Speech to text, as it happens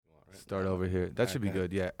Start over here. That should be Okay.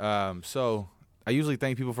 good. Yeah. So I usually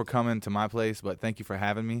thank people for coming to my place, but thank you for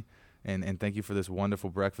having me, and thank you for this wonderful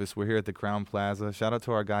breakfast. We're here at the Crown Plaza. Shout out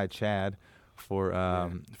to our guy Chad for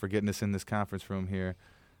getting us in this conference room here,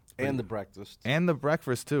 And the breakfast. and the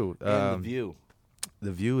breakfast too. And the view.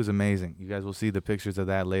 The view is amazing. You guys will see the pictures of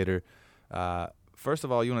that later. First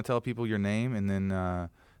of all, you want to tell people your name and then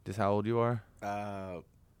just how old you are?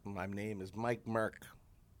 My name is Mike Merck.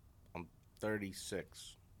 I'm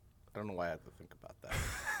 36. I don't know why I have to think about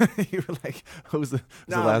that. You were like, who's the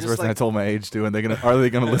No, last just person I like- told my age to? And are they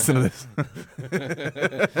gonna listen to this?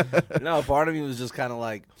 No, part of me was just kind of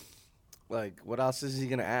like, what else is he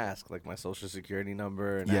gonna ask? Like my social security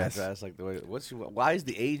number and Yes. address. Like why does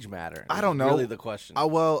the age matter? I don't know. Really, the question.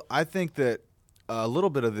 Well, I think that a little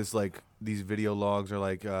bit of this, like these video logs, are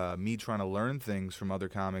like me trying to learn things from other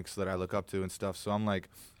comics that I look up to and stuff. So I'm like,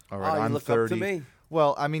 all right, you I'm look 30. up to me.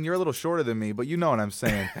 Well, I mean, you're a little shorter than me, but you know what I'm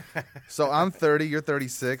saying. So I'm 30, you're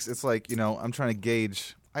 36. It's like, I'm trying to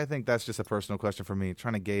gauge. I think that's just a personal question for me,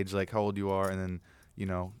 trying to gauge like how old you are, and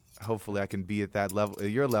then, hopefully I can be at that level,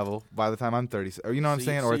 your level, by the time I'm 30. Or you know what I'm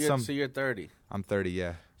saying? Or So you're 30. I'm 30,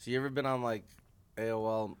 yeah. So you ever been on like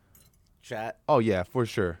AOL chat? Oh yeah, for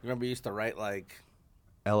sure. Remember you used to write like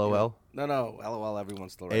LOL, no, LOL. Everyone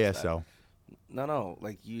still writes that. ASL. No.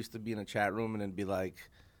 Like you used to be in a chat room and it'd be like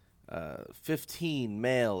 15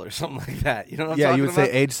 male or something like that. You know what I'm Yeah, talking you would about?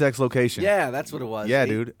 say age, sex, location. Yeah, that's what it was. Yeah,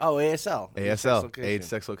 dude. Oh, ASL. ASL, location. age,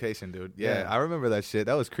 sex, location, dude. Yeah, Yeah. I remember that shit.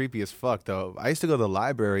 That was creepy as fuck, though. I used to go to the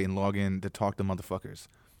library and log in to talk to motherfuckers.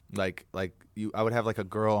 I would have like a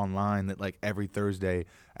girl online that like every Thursday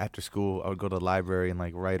after school I would go to the library and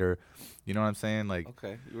like write her. You know what I'm saying? Like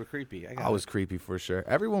Okay, you were creepy. I was creepy for sure.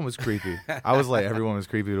 Everyone was creepy. I was like everyone was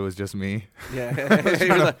creepy, but it was just me. Yeah,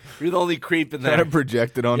 you're the only creep in Trying there. to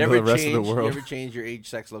project it You onto ever the rest change- of the world. You ever change your age,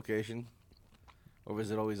 sex, location, or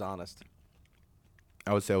was it always honest?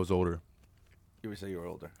 I would say I was older. You would say you were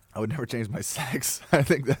older. I would never change my sex. I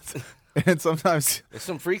think that's and sometimes There's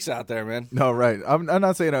some freaks out there, man. no, right. I'm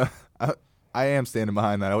not saying I am standing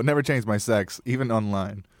behind that. I would never change my sex, even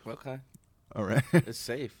online. Okay, All right. it's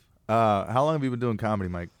safe. How long have you been doing comedy,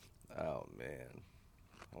 Mike? Oh man,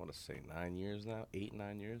 I want to say 9 years now, 8,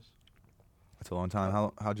 9 years. That's a long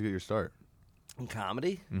time. How'd you get your start? In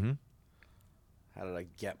comedy? Mm-hmm. How did I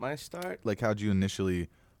get my start? Like, how'd you initially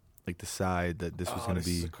like decide that this was going to This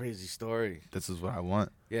is be? a crazy story. This is what I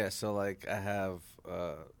want. Yeah, so like I have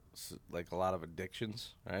like a lot of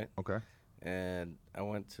addictions, right? Okay. And I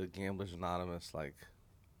went to Gamblers Anonymous like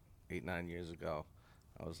 8, 9 years ago.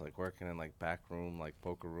 I was like working in like back room, like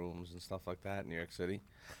poker rooms and stuff like that in New York City,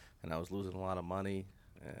 and I was losing a lot of money,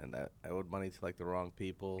 and I owed money to like the wrong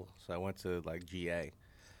people. So I went to like GA,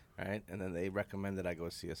 right? And then they recommended I go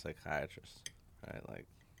see a psychiatrist, right? Like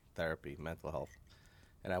therapy, mental health.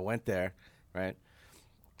 And I went there, right?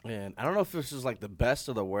 And I don't know if this was like the best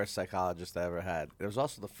or the worst psychologist I ever had. It was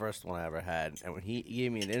also the first one I ever had. And when he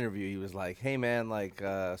gave me an interview, he was like, "Hey man, like,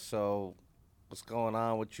 so what's going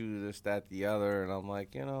on with you? This, that, the other." And I'm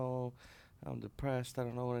like, I'm depressed. I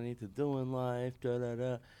don't know what I need to do in life. Da da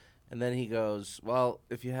da. And then he goes, "Well,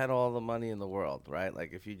 if you had all the money in the world, right?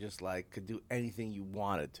 Like, if you just like could do anything you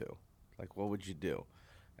wanted to, like, what would you do?"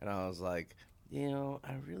 And I was like,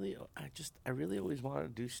 I really always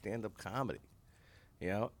wanted to do stand-up comedy.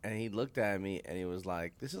 And he looked at me and he was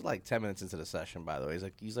like, this is like 10 minutes into the session, by the way.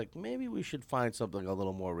 He's like, maybe we should find something a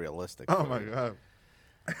little more realistic. Oh for my you." god.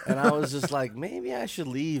 And I was just like, maybe I should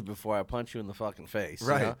leave before I punch you in the fucking face.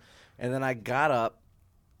 Right. And then I got up,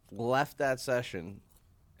 left that session,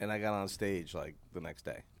 and I got on stage like the next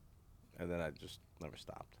day. And then I just never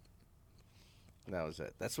stopped. And that was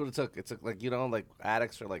it. That's what it took. It took like, like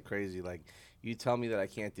addicts are like crazy. Like you tell me that I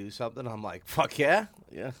can't do something, I'm like, fuck yeah.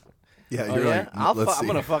 Yeah. Yeah, Oh, you're yeah? like, I'm let's going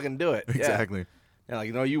see. to fucking do it. Yeah. Exactly. Yeah,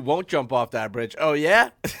 like, you won't jump off that bridge. Oh, yeah?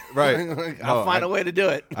 Right. Like, I'll No, find a way to do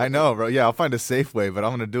it. I know, bro. Yeah, I'll find a safe way, but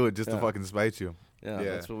I'm gonna do it just to Yeah. fucking spite you. Yeah,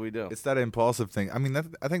 that's what we do. It's that impulsive thing. I mean,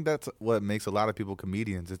 I think that's what makes a lot of people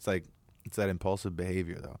comedians. It's like it's that impulsive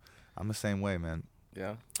behavior, though. I'm the same way, man.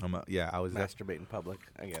 Yeah? I was. Masturbate in public.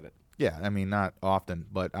 I get it. Yeah, I mean, not often,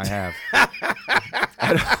 but I have.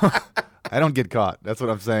 I don't get caught. That's what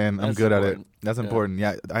I'm saying. I'm That's good at it. important. That's Yeah. important.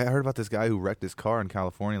 Yeah, I heard about this guy who wrecked his car in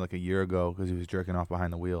California like a year ago because he was jerking off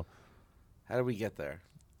behind the wheel. How did we get there?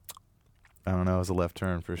 I don't know. It was a left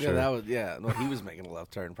turn for sure. No, he was making a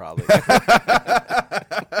left turn probably.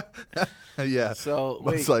 Yeah, So, most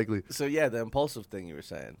wait. likely. So, yeah, the impulsive thing you were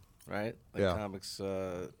saying, right? Like Yeah. comics,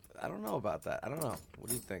 I don't know about that. I don't know. What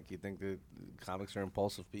do you think? You think that comics are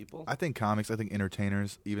impulsive people? I think comics, I think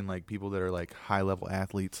entertainers, even like people that are like high level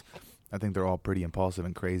athletes, I think they're all pretty impulsive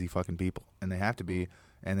and crazy fucking people, and they have to be.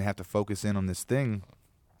 and they have to focus in on this thing.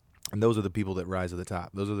 And those are the people that rise to the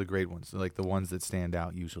top. Those are the great ones, like the ones that stand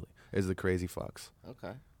out usually, is the crazy fucks,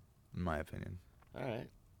 Okay. in my opinion. All right.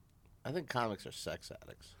 I think comics are sex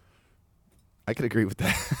addicts. I could agree with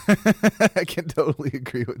that. I can totally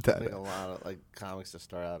agree with I that. think a lot of like comics that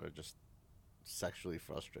start out are just sexually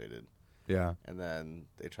frustrated, Yeah. and then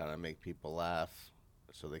they try to make people laugh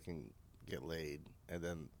so they can get laid. And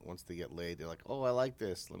then once they get laid, they're like, "Oh, I like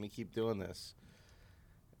this. Let me keep doing this."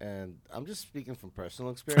 And I'm just speaking from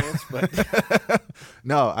personal experience, but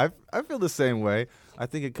No, I feel the same way. I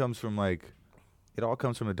think it comes from like, it all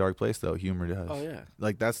comes from a dark place though. Humor does. oh yeah,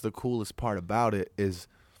 Like that's the coolest part about it is,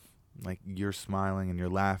 like you're smiling and you're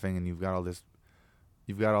laughing and you've got all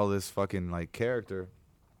this fucking like character.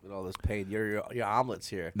 with all this pain, your omelet's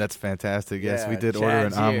here. That's fantastic. Yes, Yeah, we did order an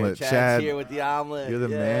Chad's here. omelet. Chad's Chad, here with the omelet. you're the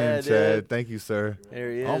Yeah, man, dude. Chad. Thank you, sir.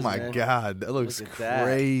 There he is. Oh my man. God, that looks Look at that.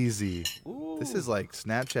 crazy. Ooh. This is like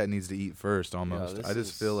Snapchat needs to eat first almost. this I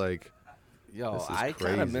just is- feel like Yo, this is I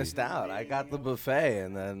kind of crazy. missed out. I got the buffet,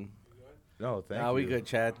 and then no, thank nah, you. we good,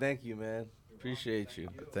 Chad. Thank you, man. Appreciate you.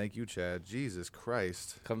 Thank you, Chad. Jesus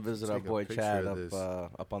Christ. Come visit Take our a boy picture Chad of this.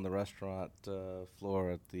 up on the restaurant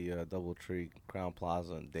floor at the DoubleTree Crown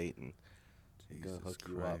Plaza in Dayton. Gonna Jesus hook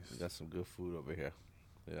you up. Christ. We got some good food over here.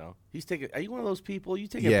 You know, he's taking. Are you one of those people? You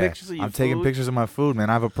taking Yeah, pictures of your I'm taking food? pictures of my food,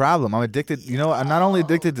 man. I have a problem. I'm addicted. You know, I'm not only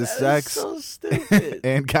addicted to That is sex so stupid.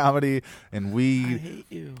 and comedy and I weed. hate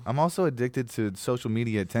you. I'm also addicted to social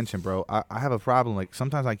media attention, bro. I have a problem. Like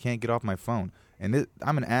sometimes I can't get off my phone, and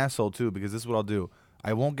I'm an asshole too because this is what I'll do.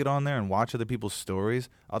 I won't get on there and watch other people's stories.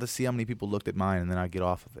 I'll just see how many people looked at mine, and then I get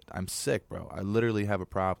off of it. I'm sick, bro. I literally have a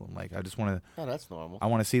problem. Like I just want to. Oh, that's normal. I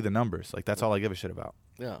want to see the numbers. Like that's all I give a shit about.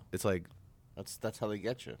 Yeah, It's like that's how they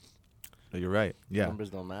get you. you're right. Yeah.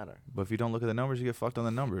 Numbers don't matter. But if you don't look at the numbers, you get fucked on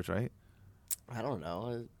the numbers, right? I don't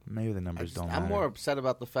know. Maybe the numbers don't matter. I'm more upset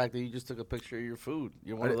about the fact that you just took a picture of your food.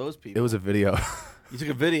 You're one of those people. It was a video. You took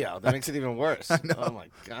a video. That makes it even worse. know. Oh my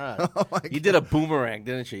god. Oh my You did a boomerang,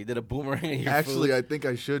 didn't you? You did a boomerang of your Actually, food. I think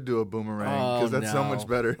I should do a boomerang because that's so much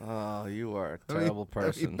better. Oh, you are a Let me- terrible let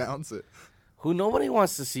me person. bounce it. Who nobody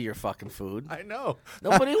wants to see your fucking food. I know.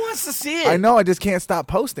 Nobody wants to see it. I know. I just can't stop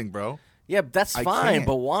posting, bro. Yeah, but that's I fine. can't.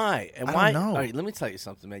 But why? And I why? don't know. All right, let me tell you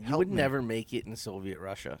something, man. You Help would me. never make it in Soviet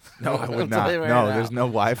Russia. No, I I'm would not. telling you right No, now. there's no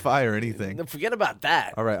Wi-Fi or anything. No, forget about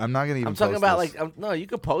that. All right, I'm not gonna even. I'm talking post about this. like no, you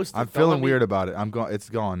could post it. I'm Don't feeling let me- weird about it. I'm going. It's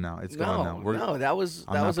gone now. It's gone now. No, that was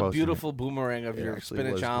I'm not a posting it. beautiful boomerang of It your actually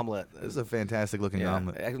spinach was. omelet. This is a fantastic looking Yeah.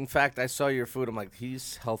 omelet. In fact, I saw your food. I'm like,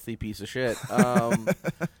 he's healthy piece of shit.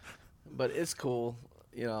 But it's cool,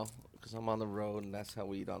 you know, because I'm on the road, and that's how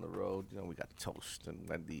we eat on the road. You know, we got toast and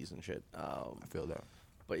Wendy's and shit. I feel that.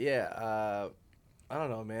 But yeah, I don't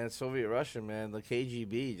know, man. Soviet Russia, man. The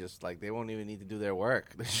KGB just like they won't even need to do their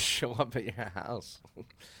work. They just show up at your house.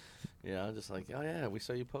 You know, just like, oh yeah, we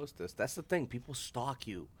saw you post this. That's the thing. People stalk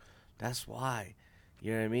you. That's why.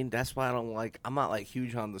 You know what I mean? That's why I don't like. I'm not like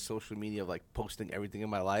huge on the social media of like posting everything in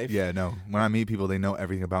my life. Yeah, no. When I meet people, they know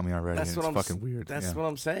everything about me already. That's and what it's I'm. fucking weird. That's yeah. what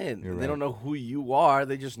I'm saying. You're They right. don't know who you are.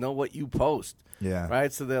 They just know what you post. Yeah.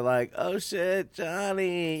 Right, so they're like, "Oh shit,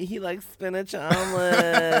 Johnny, he likes spinach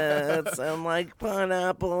omelets and like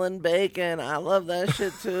pineapple and bacon. I love that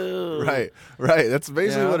shit too." Right. That's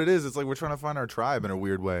basically Yeah. what it is. It's like we're trying to find our tribe in a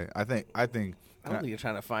weird way. I think. I don't think you're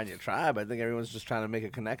trying to find your tribe. I think everyone's just trying to make a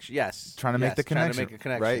connection. Yes, trying to make the connection. Trying to make a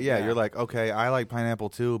connection. Right? Yeah, you're like, okay, I like pineapple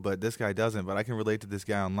too, but this guy doesn't. But I can relate to this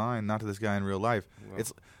guy online, not to this guy in real life. Well.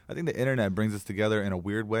 I think the internet brings us together in a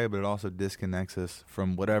weird way, but it also disconnects us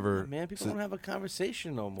from whatever. Man, people don't have a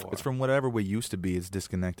conversation no more. It's from whatever we used to be. It's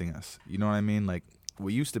disconnecting us. You know what I mean? Like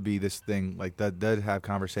we used to be this thing like that did have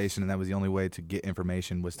conversation, and that was the only way to get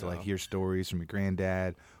information was to like Yeah. hear stories from your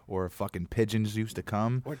granddad or fucking pigeons used to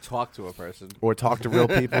come. or talk to a person. Or talk to real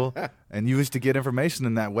people, and you used to get information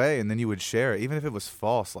in that way, and then you would share it, even if it was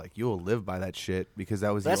false. Like you will live by that shit because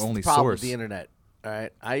that was That's your only the problem source. with the internet. All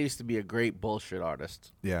right, I used to be a great bullshit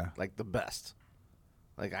artist, Yeah, like the best.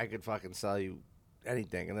 Like I could fucking sell you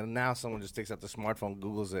anything, and then now someone just takes out the smartphone,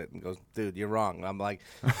 Googles it, and goes, "Dude, you're wrong." I'm like,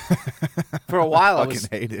 for a while I was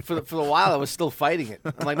Fucking hate it. for the while I was still fighting it.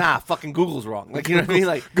 I'm like, nah, fucking Google's wrong. Like you know what I mean?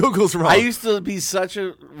 Like Google's wrong. I used to be such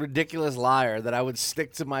a ridiculous liar that I would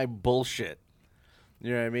stick to my bullshit.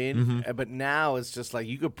 You know what I mean? Mm-hmm. But now it's just like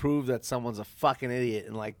you could prove that someone's a fucking idiot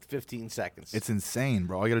in like 15 seconds. It's insane,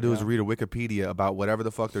 bro. All you got to do is read a Wikipedia about whatever the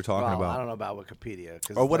fuck they're talking Well, about. I don't know about Wikipedia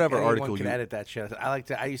 'cause, Or whatever anyone article can you- edit that shit.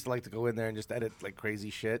 I used to like to go in there and just edit like crazy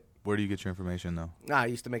shit. Where do you get your information, though? Nah, I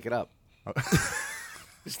used to make it up.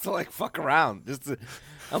 Just to like fuck around.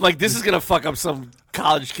 I'm like, this is gonna fuck up some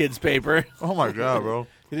college kid's paper. Oh my god, bro.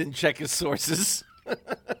 He didn't check his sources.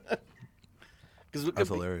 That's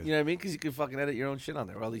hilarious. You know what I mean? Because you can fucking edit your own shit on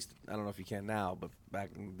there. Or at least, I don't know if you can now, but back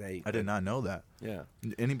in the day. I did not know that. Yeah.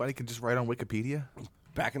 Anybody can just write on Wikipedia?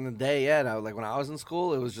 Back in the day, yeah. Now, like when I was in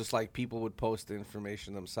school, it was just like people would post the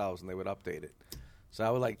information themselves and they would update it. So I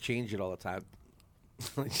would like change it all the time,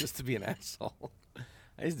 like just to be an asshole.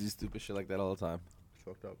 I used to do stupid shit like that all the time.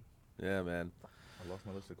 Fucked up. Yeah, man. I lost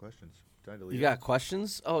my list of questions. Did I delete You it? got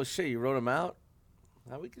questions? Oh shit, you wrote them out?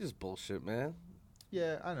 Now we can just bullshit, man.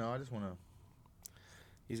 Yeah, I know. I just want to.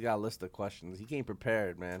 He's got a list of questions. He came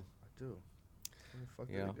prepared, man. I do. Where the fuck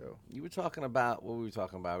You did know, it go? you were talking about what were we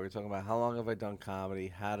talking about? We were talking about how long have I done comedy?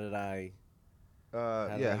 How did I?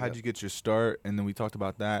 How'd you get your start? And then we talked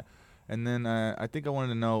about that. And then I think I wanted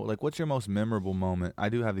to know, like, what's your most memorable moment? I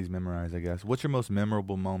do have these memorized, I guess. What's your most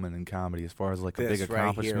memorable moment in comedy as far as, like, a This big right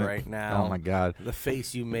accomplishment? here, right now. Oh, my God. The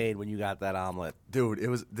face you made when you got that omelet. Dude,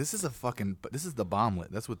 this is the bomblet.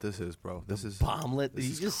 That's what this is, bro. This is Omelet? Did this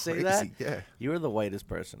you is just say crazy. that? Yeah. You are the whitest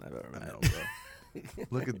person I've ever met. I know, bro.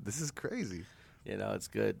 Look at this is crazy. You know, it's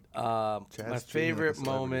good. Chad's My treating me like a favorite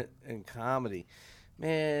celebrity. moment in comedy.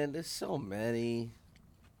 Man, there's so many.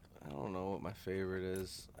 I don't know what my favorite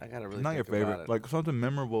is. I gotta really Not your think about favorite, it. like something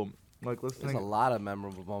memorable. Like let's There's think a lot of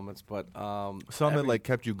memorable moments, but something every- like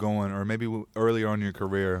kept you going, or maybe earlier on in your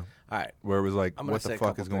career all right. where it was like, I'm gonna what say the a fuck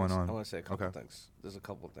couple is going things. on? I'm gonna say a couple Okay. things. There's a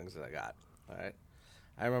couple of things that I got. All right.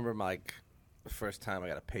 I remember like the first time I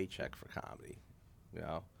got a paycheck for comedy. You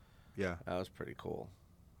know, Yeah. that was pretty cool.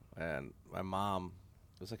 And my mom,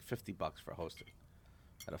 it was like $50 for hosting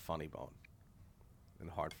at a Funny Bone in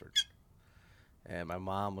Hartford. And my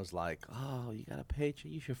mom was like, "Oh, you got a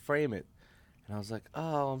paycheck? You should frame it." And I was like,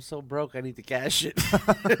 "Oh, I'm so broke. I need to cash it."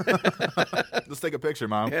 Let's take a picture,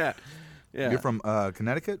 Mom. Yeah, yeah. You're from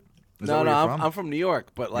Connecticut? Is that No, where no, you're I'm from? from New York,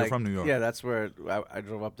 but like, from New York. Yeah, that's where I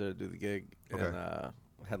drove up there to do the gig, Okay. and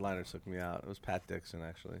headliner took me out. It was Pat Dixon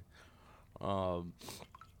actually,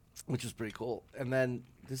 which was pretty cool. And then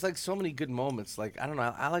there's like so many good moments. Like I don't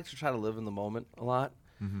know, I like to try to live in the moment a lot.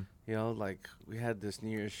 Mhm. You know, like we had this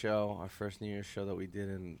New Year's show, our first New Year's show that we did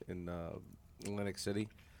in Atlantic City,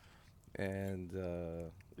 and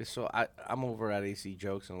so I'm over at AC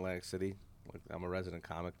Jokes in Atlantic City. Like, I'm a resident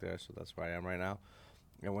comic there, so that's where I am right now.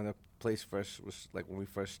 And when the place first was, like when we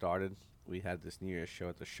first started, we had this New Year's show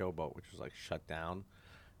at the Showboat, which was like shut down.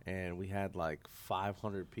 And we had like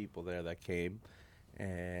 500 people there that came.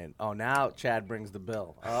 And, oh, now Chad brings the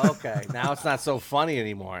bill. Oh, okay. Now it's not so funny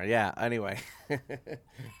anymore. Yeah, anyway.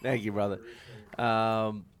 Thank you, brother.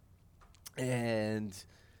 And,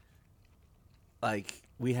 like,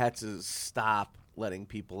 we had to stop letting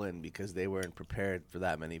people in because they weren't prepared for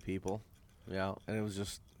that many people. You know, and it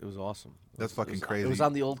was awesome. That's fucking crazy. It was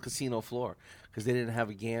on the old casino floor because they didn't have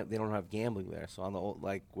they don't have gambling there. So on the old,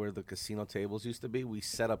 like where the casino tables used to be, we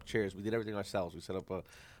set up chairs. We did everything ourselves. We set up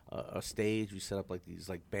a stage. We set up like these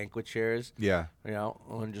like banquet chairs. Yeah. You know,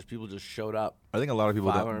 and people just showed up. I think a lot of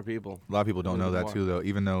people 500 people. A lot of people don't know Maybe that more. too, though.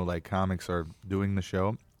 Even though like comics are doing the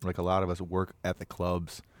show, like a lot of us work at the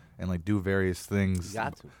clubs and like do various things You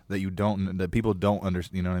got to. that people don't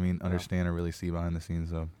understand. You know what I mean? Understand or really see behind the scenes.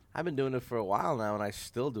 So I've been doing it for a while now, and I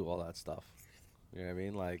still do all that stuff. You know what I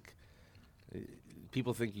mean? Like,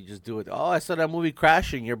 people think you just do it. Oh, I saw that movie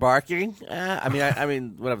Crashing. You're barking. I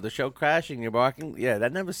mean, whatever. The show Crashing. You're barking. Yeah,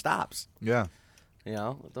 that never stops. yeah, You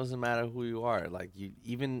know, it doesn't matter who you are. Like, you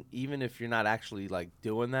even if you're not actually like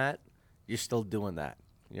doing that, you're still doing that.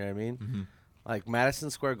 You know what I mean? Mhm. Like Madison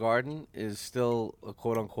Square Garden is still a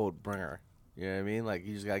quote unquote bringer. You know what I mean? Like,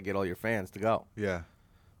 you just gotta get all your fans to go. yeah.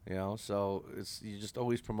 You know, so you're just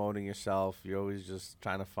always promoting yourself. You're always just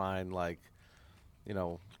trying to find, like, you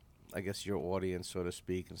know, I guess your audience, so to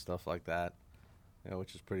speak, and stuff like that. You know,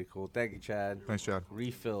 which is pretty cool. Thank you, Chad. Thanks, Chad.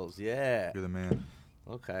 Refills, yeah. You're the man.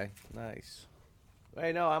 Okay, nice.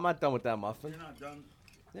 Hey, no, I'm not done with that muffin. You're not done.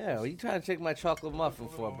 Yeah, what are you trying to take my chocolate muffin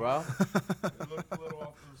for, bro? It looked a little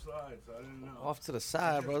off to the side, so I didn't know. Off to the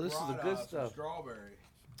side, bro. This is the good Some stuff. Strawberry.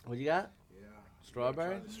 What you got? Yeah.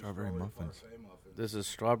 Strawberry? Strawberry muffins. parfait muffin. This is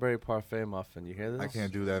strawberry parfait muffin. You hear this? I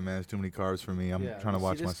can't do that, man. It's too many carbs for me. I'm Yeah, trying to you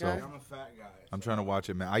watch see this myself. guy? I'm a fat guy. I'm so- trying to watch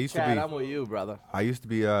it, man. I used Chad, to I'm be. with you, brother. I used to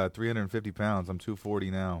be 350 pounds. I'm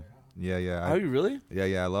 240 now. Yeah. Are you really?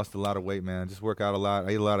 Yeah. I lost a lot of weight, man. I just work out a lot.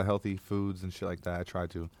 I eat a lot of healthy foods and shit like that. I try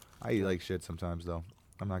to. I eat like shit sometimes, though.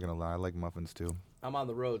 I'm not gonna lie. I like muffins too. I'm on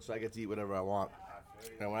the road, so I get to eat whatever I want.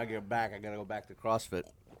 And when I get back, I gotta go back to CrossFit.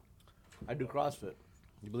 I do CrossFit.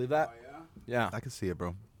 You believe that? Oh, yeah? Yeah. I can see it, bro.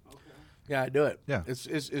 Okay. Yeah, I do it. Yeah.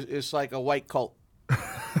 It's like a white cult.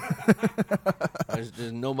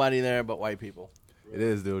 There's nobody there but white people. It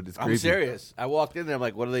is, dude. It's I'm creepy. serious. I walked in there, I'm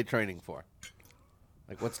like, what are they training for?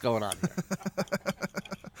 Like, what's going on here?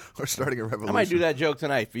 We're starting a revolution. I might do that joke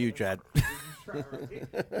tonight for you, Chad. Did you strawberry.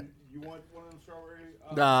 You want one of them strawberry?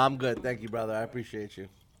 Nah, I'm good. Thank you, brother. I appreciate you.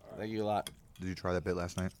 Thank you a lot. Did you try that bit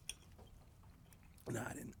last night? No,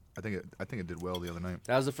 I didn't. I think it did well the other night.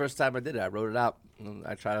 That was the first time I did it. I wrote it out. And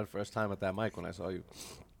I tried it the first time at that mic when I saw you.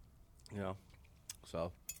 You know,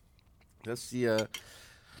 so that's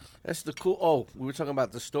the cool. Oh, we were talking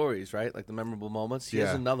about the stories, right? Like the memorable moments. Here's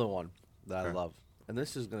Yeah. another one that I Okay. love, and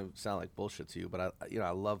this is gonna sound like bullshit to you, but I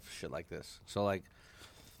love shit like this. So like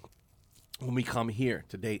when we come here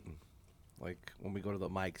to Dayton, like when we go to the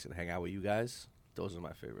mics and hang out with you guys, those are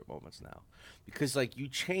my favorite moments now, because like you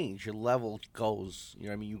change, your level goes. You know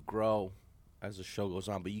what I mean? You grow as the show goes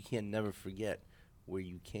on, but you can't never forget where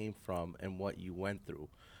you came from and what you went through.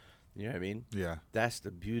 You know what I mean? Yeah. That's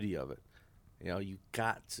the beauty of it. You know, you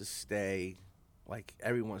got to stay, like,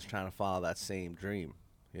 everyone's trying to follow that same dream.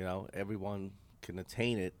 You know, everyone can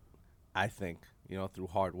attain it, I think, you know, through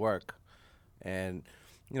hard work. And,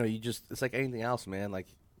 you know, it's like anything else, man. Like,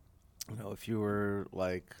 you know, if you were,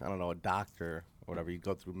 like, I don't know, a doctor or whatever, you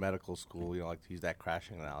go through medical school, you know, like to use that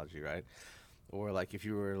crashing analogy, right? Or, like, if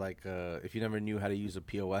you were, like, if you never knew how to use a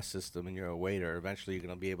POS system and you're a waiter, eventually you're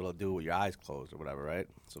going to be able to do it with your eyes closed or whatever, right?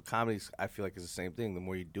 So comedy, I feel like, is the same thing. The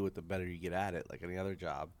more you do it, the better you get at it, like any other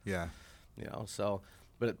job. Yeah. You know, so,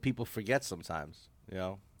 but people forget sometimes, you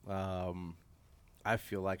know. I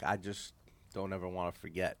feel like I just don't ever want to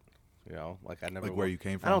forget, you know. Like, I never. Like where you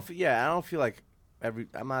came from? I don't feel like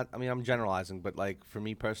I'm generalizing, but, like, for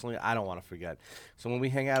me personally, I don't want to forget. So when we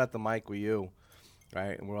hang out at the mic with you,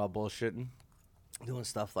 right, and we're all bullshitting, doing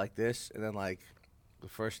stuff like this, and then, like, the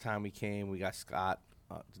first time we came, we got Scott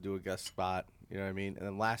to do a guest spot, you know what I mean? And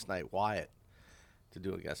then last night, Wyatt to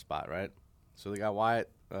do a guest spot, right? So they got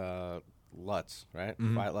Wyatt Lutz, right?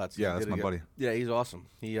 Mhm. Wyatt Lutz. Yeah, He that's did my a buddy. Yeah, he's awesome.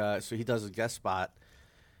 So he does a guest spot,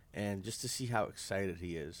 and just to see how excited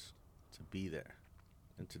he is to be there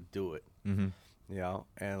and to do it, Mm-hmm. you know,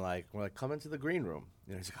 and, like, we're like, come into the green room.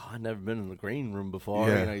 You know, he's like, oh, I've never been in the green room before.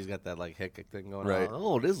 Yeah. You know, he's got that, like, hiccup thing going Right. on.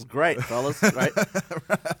 Oh, this is great, fellas, right?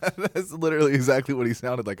 That's literally exactly what he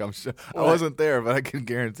sounded like. I'm sure I Right. wasn't there, but I can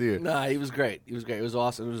guarantee it. Nah, he was great. He was great. It was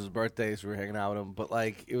awesome. It was his birthday, so we were hanging out with him. But,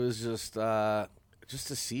 like, it was just to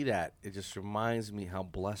see that, it just reminds me how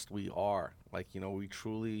blessed we are. Like, you know, we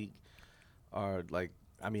truly are, like,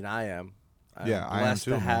 I mean, I am. Yeah, I am blessed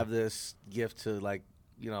too, to man. have this gift to, like,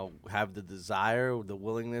 you know, have the desire, the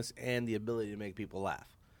willingness, and the ability to make people laugh.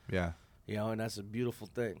 Yeah. You know, and that's a beautiful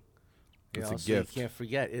thing. You It's know, a so gift. you can't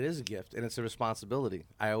forget. It is a gift, and it's a responsibility.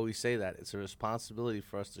 I always say that. It's a responsibility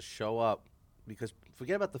for us to show up, because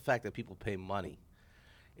forget about the fact that people pay money.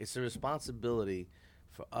 It's a responsibility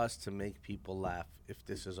for us to make people laugh if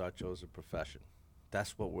this is our chosen profession.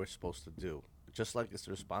 That's what we're supposed to do. Just like it's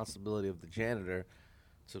the responsibility of the janitor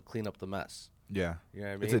to clean up the mess. Yeah. You know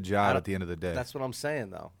what I mean? It's a I job don't- at the end of the day. That's what I'm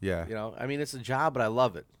saying, though. Yeah. You know, I mean, it's a job, but I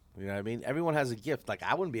love it. You know what I mean? Everyone has a gift. Like,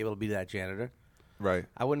 I wouldn't be able to be that janitor. Right.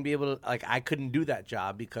 I wouldn't be able to, like, I couldn't do that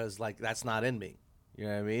job because, like, that's not in me. You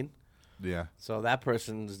know what I mean? Yeah. So that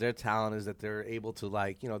person's, their talent is that they're able to,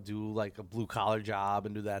 like, you know, do, like, a blue-collar job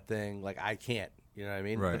and do that thing. Like, I can't. You know what I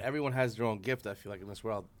mean? Right. But everyone has their own gift, I feel like, in this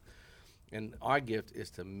world. And our gift is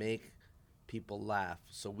to make people laugh.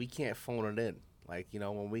 So we can't phone it in. Like, you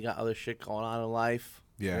know, when we got other shit going on in life,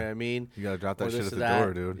 Yeah. you know what I mean? You gotta drop that Or shit this at or the that.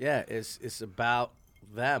 door, dude. Yeah, it's about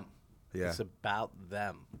them. Yeah. It's about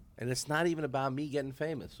them. And it's not even about me getting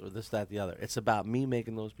famous or this, that, the other. It's about me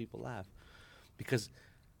making those people laugh. Because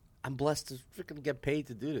I'm blessed to freaking get paid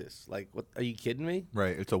to do this. Like, what? Are you kidding me?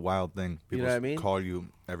 Right. It's a wild thing. You People know what I mean? call you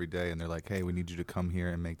every day and they're like, hey, we need you to come here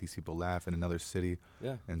and make these people laugh in another city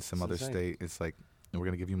Yeah. and some It's other insane. state. It's like, we're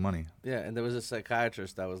going to give you money. Yeah, and there was a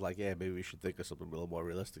psychiatrist that was like, yeah, maybe we should think of something a little more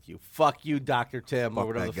realistic. You fuck you, Dr. Tim, or Fuck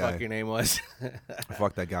whatever that the fuck guy. your name was.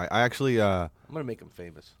 Fuck that guy. I actually, I'm going to make him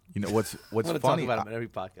famous. you know, what's I'm going to talk funny, about him in every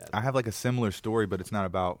podcast. I have like a similar story, but it's not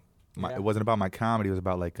about Yeah. it wasn't about my comedy. It was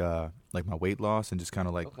about like my weight loss and just kind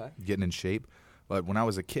of like Okay. getting in shape. But when I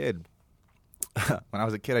was a kid, I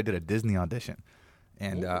did a Disney audition,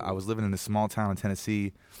 and I was living in this small town in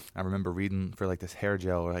Tennessee. I remember reading for like this hair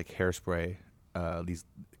gel or like hairspray. These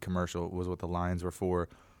commercial was what the lines were for,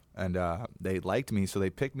 and they liked me, so they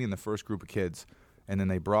picked me in the first group of kids, and then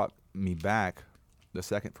they brought me back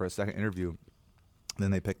for a second interview.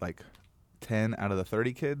 Then they picked like 10 out of the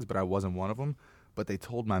 30 kids, but I wasn't one of them. But they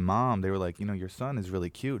told my mom, they were like, you know, your son is really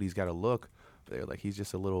cute. He's got a look. But they were like, he's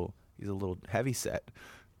a little heavy set.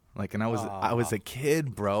 Like, and I was a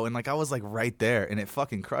kid, bro. And like, I was like right there, and it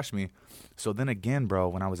fucking crushed me. So then again, bro,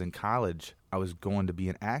 when I was in college, I was going to be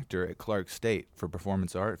an actor at Clark State for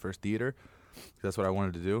performance art, for theater. That's what I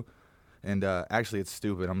wanted to do. And actually, it's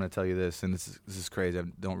stupid. I'm gonna tell you this, and this is crazy. I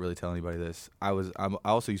don't really tell anybody this. I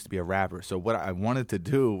also used to be a rapper. So what I wanted to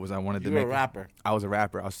do was I wanted to You were make a rapper. I was a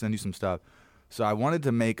rapper. I'll send you some stuff. So I wanted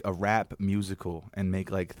to make a rap musical and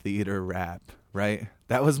make like theater rap, right?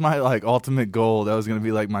 That was my like ultimate goal. That was gonna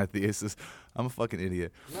be like my thesis. I'm a fucking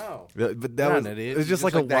idiot. No. But that You're was not an idiot. it was You're just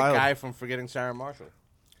like a that wild guy from Forgetting Sarah Marshall.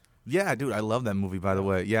 Yeah, dude, I love that movie. By the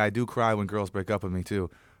way, yeah, I do cry when girls break up with me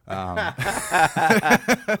too.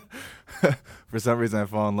 For some reason, I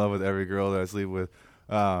fall in love with every girl that I sleep with.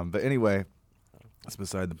 But anyway, that's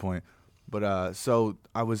beside the point. But so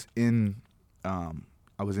I was in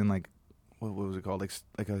like what was it called?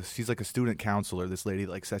 She's like a student counselor. This lady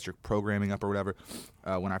like sets your programming up or whatever.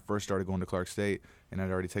 When I first started going to Clark State, and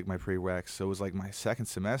I'd already taken my prereqs, so it was like my second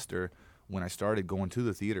semester when I started going to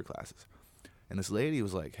the theater classes. And this lady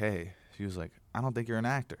was like, hey, she was like, I don't think you're an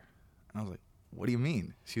actor. And I was like, what do you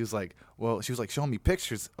mean? She was like, showing me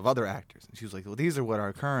pictures of other actors. And she was like, well, these are what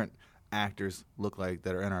our current actors look like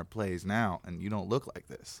that are in our plays now, and you don't look like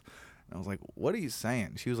this. And I was like, what are you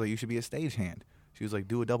saying? She was like, you should be a stagehand. She was like,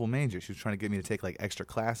 do a double major. She was trying to get me to take like extra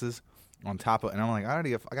classes on top of, and I'm like, I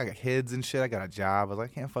got kids and shit. I got a job. I was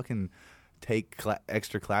like, I can't fucking take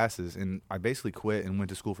extra classes. And I basically quit and went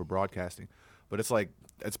to school for broadcasting. But it's like,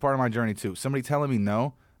 it's part of my journey too. Somebody telling me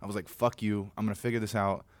no, I was like, fuck you. I'm going to figure this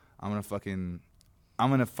out. I'm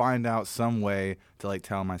going to find out some way to like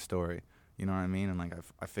tell my story. You know what I mean? And like,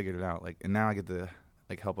 I figured it out. Like, and now I get to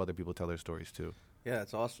like help other people tell their stories too. Yeah,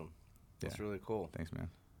 that's awesome. That's Yeah. really cool. Thanks, man.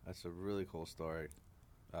 That's a really cool story.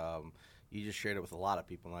 You just shared it with a lot of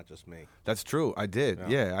people, not just me. That's true. I did.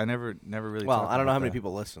 Yeah. I never really. Well, talked I don't know about how many that.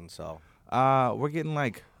 people listen, so. We're getting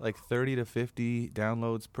like 30 to 50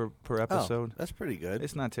 downloads per episode. Oh, that's pretty good.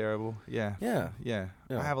 It's not terrible. Yeah. Yeah. Yeah.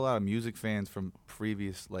 Yeah. I have a lot of music fans from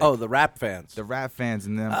previous like Oh, the rap fans. the rap fans,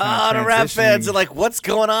 and then The rap fans are like, what's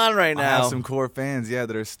going on right I have now? some core fans, yeah,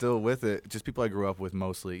 that are still with it. Just people I grew up with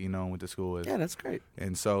mostly, you know, and went to school with. Yeah, that's great.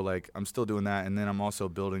 And so like I'm still doing that, and then I'm also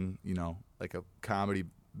building, you know, like a comedy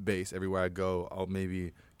base everywhere I go. I'll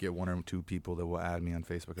maybe get one or two people that will add me on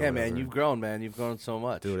Facebook. Or Yeah, man, whatever. you've grown, man. You've grown so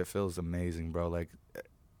much. Dude, it feels amazing, bro. Like,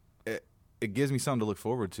 it gives me something to look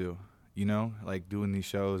forward to, you know? Like, doing these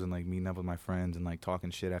shows and, like, meeting up with my friends and, like, talking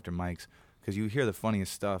shit after mics. Because you hear the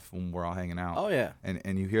funniest stuff when we're all hanging out. Oh, yeah.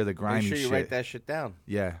 And you hear the grimy Make sure you shit. write that shit down.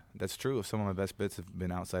 Yeah, that's true. Some of my best bits have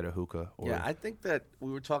been outside of hookah. Or, Yeah, I think that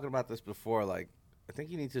we were talking about this before. Like, I think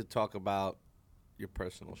you need to talk about your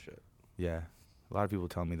personal shit. yeah. A lot of people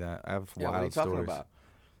tell me that. I have Yeah, wild what are you talking stories. about?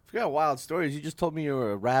 If you got wild stories, you just told me you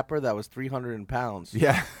were a rapper that was 300 pounds.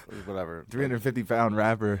 Yeah. Whatever. 350-pound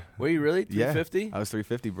rapper. Were you really? Yeah. 350? I was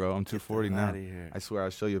 350, bro. I'm 240 now. outta here. I swear, I'll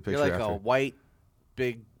show you a picture You're like after. a white,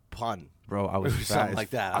 big pun. Bro, I was Or fat something as, like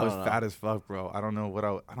that. I I was don't know. fat as fuck, bro. I don't know what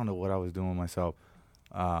I was doing with myself.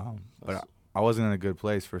 But I wasn't in a good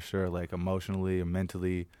place for sure, like emotionally and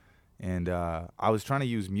mentally. And I was trying to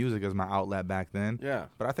use music as my outlet back then. Yeah.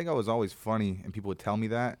 But I think I was always funny, and people would tell me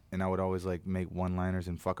that, and I would always like make one-liners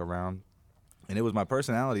and fuck around. And it was my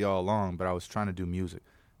personality all along, but I was trying to do music,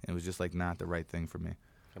 and it was just like not the right thing for me.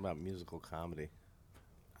 How about musical comedy?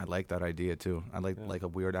 I like that idea too. I like a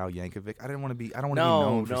Weird Al Yankovic. I don't want to be No,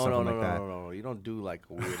 known for something no, like that. no. You don't do like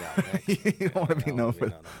a Weird Al. You don't want to be known for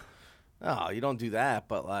that. No, you don't do that.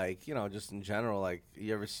 But like, you know, just in general, like,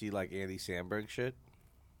 you ever see like Andy Samberg shit?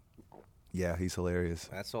 Yeah, he's hilarious.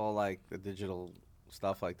 That's all like the digital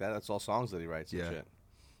stuff like that. That's all songs that he writes and Yeah. shit.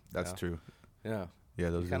 That's Yeah. true. Yeah.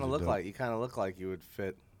 Yeah, those You kind guys of are look dope. like you would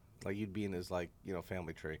fit, like you'd be in his like, you know,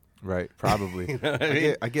 family tree. Right, probably. You know what I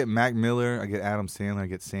mean? I get Mac Miller, I get Adam Sandler, I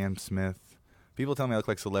get Sam Smith. People tell me I look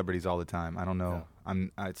like celebrities all the time. I don't know.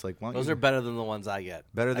 It's like, well, Those are better than the ones I get.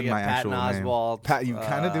 better I than get my Patton actual Oswalt, name. Pat, you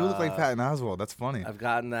kind of do look like Patton Oswalt. That's funny. I've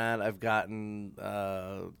gotten that. I've gotten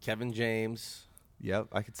Kevin James. Yep,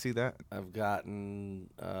 I could see that. I've gotten.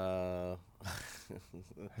 Hey,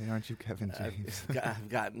 aren't you Kevin James? I've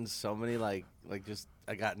gotten so many like just.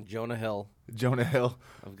 I gotten Jonah Hill. Jonah Hill.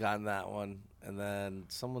 I've gotten that one, and then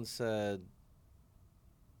someone said.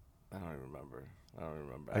 I don't even remember.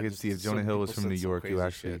 I could see if Jonah Hill was from New York, you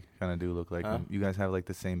actually kind of do look like Huh? him. You guys have like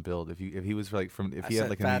the same build. If he was like from, if I he had said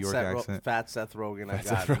like a Fat New York Seth accent. Fat Seth Rogen. I've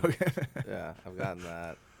Seth gotten. Rogen. Yeah, I've gotten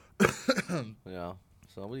that. You know.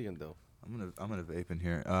 So what are you gonna do? I'm gonna vape in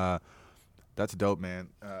here. That's dope, man.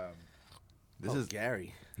 This is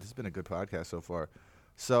Gary. This has been a good podcast so far.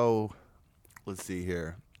 So, let's see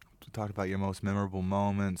here. We talked about your most memorable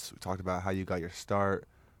moments. We talked about how you got your start.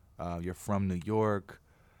 You're from New York.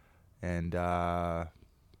 And, let's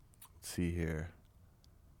see here.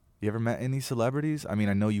 You ever met any celebrities? I mean,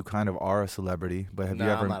 I know you kind of are a celebrity, but have No,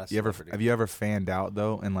 you I'm ever not a you ever celebrity. have you ever fanned out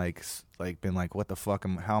though and like been like, what the fuck?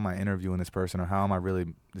 How am I interviewing this person, or how am I really?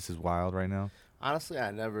 This is wild right now. Honestly,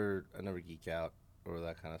 I never geek out over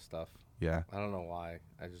that kind of stuff. Yeah. I don't know why.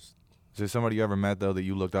 I just Is there somebody you ever met though that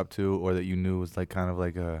you looked up to, or that you knew was like kind of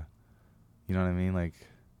like a, you know what I mean? Like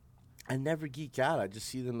I never geek out. I just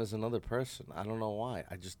see them as another person. I don't know why.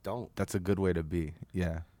 I just don't. that's a good way to be.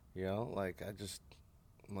 Yeah. You know, like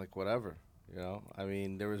I'm like whatever. You know, I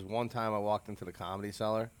mean, there was one time I walked into the Comedy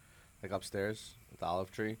Cellar, like upstairs at the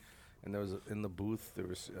Olive Tree, and there was in the booth there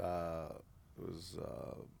was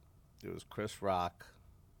Chris Rock,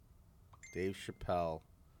 Dave Chappelle,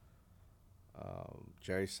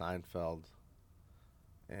 Jerry Seinfeld,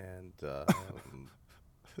 and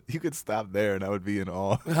You could stop there, and I would be in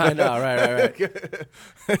awe. I know, right,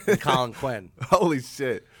 and Colin Quinn, Holy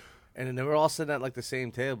shit. and then they were all sitting at like the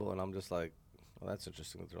same table, and I'm just like, well, that's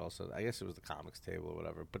interesting that they're all sitting. I guess it was the comics table or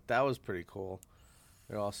whatever, but that was pretty cool.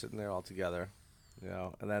 They're all sitting there all together, you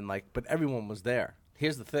know, and then like, but everyone was there.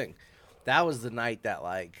 Here's the thing, that was the night that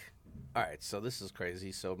like, all right, so this is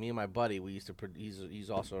crazy. So me and my buddy, we used to, he's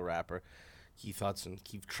also a rapper, Keith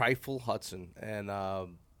Trifle Hudson, and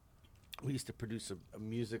we used to produce a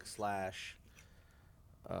music /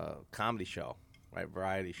 comedy show, right?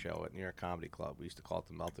 Variety show at New York Comedy Club. We used to call it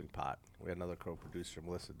the Melting Pot. We had another co-producer,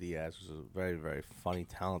 Melissa Diaz, who's a very, very funny,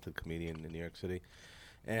 talented comedian in New York City.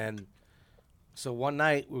 And so one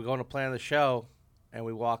night we were going to plan the show, and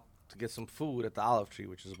we walked to get some food at the Olive Tree,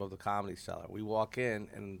 which is above the Comedy Cellar. We walk in,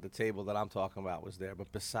 and the table that I'm talking about was there.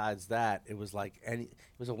 But besides that, it was like it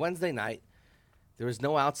was a Wednesday night. There was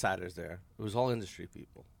no outsiders there. It was all industry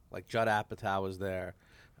people. Like Judd Apatow was there.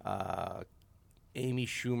 Amy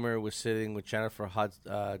Schumer was sitting with Jennifer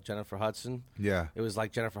Hudson. Yeah. It was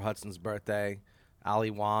like Jennifer Hudson's birthday.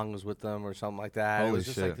 Ali Wong was with them or something like that. It Holy was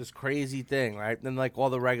just shit. like this crazy thing, right? And then like all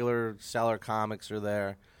the regular Cellar comics are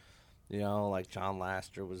there. You know, like John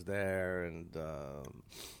Lasseter was there, and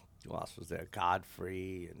who else was there?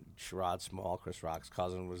 Godfrey and Sherrod Small, Chris Rock's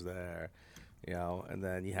cousin, was there. You know, and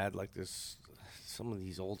then you had like some of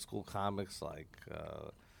these old school comics like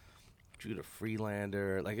Judah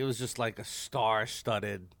Freelander. Like it was just like a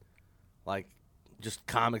star-studded, like just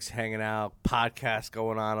comics hanging out, podcast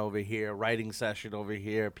going on over here, writing session over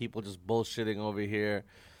here, people just bullshitting over here,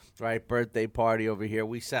 right? Birthday party over here.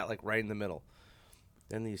 We sat like right in the middle.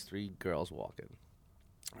 Then these three girls walk in,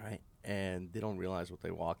 right? And they don't realize what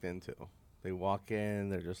they walked into. They walk in,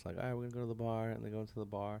 they're just like, all right, we're going to go to the bar. And they go into the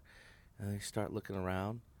bar, and they start looking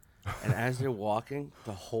around. And as they're walking,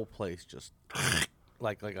 the whole place just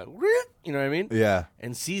like a, you know what I mean? Yeah.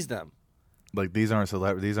 And sees them. Like these aren't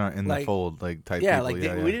celebrities. These aren't in the Like- fold like type Yeah, people. like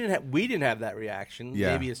Yeah, we didn't have that reaction.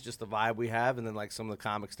 Yeah. Maybe it's just the vibe we have, and then like some of the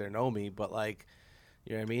comics there know me, but like,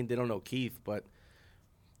 you know what I mean? They don't know Keith, but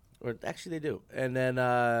or actually they do. And then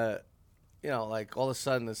you know, like all of a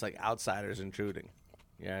sudden it's like outsiders intruding.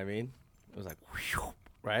 You know what I mean? It was like whew,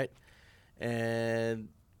 right? And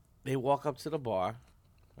they walk up to the bar,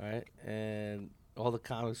 right? And all the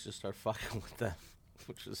comics just start fucking with them,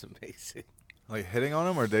 which was amazing. Like hitting on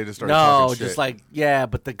them, or they just started No, talking just shit? like yeah,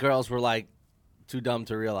 but the girls were like too dumb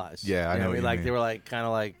to realize. Yeah, I You know what what you Like mean. they were like kind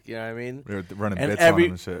of like, you know what I mean? They were running And bits on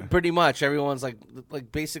them and shit. pretty much everyone's like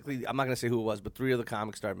basically, I'm not gonna say who it was, but three of the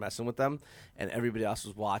comics started messing with them, and everybody else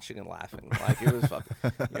was watching and laughing. Like it was fucking, you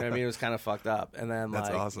know what I mean? It was kind of fucked up. And then That's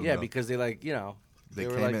like awesome, yeah, though. because they like you know They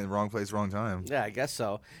were came like, in wrong place, wrong time. yeah, I guess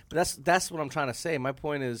so. But that's what I'm trying to say. My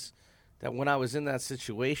point is that when I was in that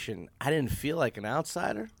situation, I didn't feel like an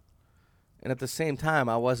outsider. And at the same time,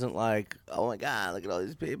 I wasn't like, oh my God, look at all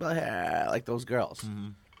these people here, like those girls. Mm-hmm.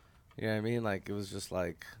 You know what I mean? Like, it was just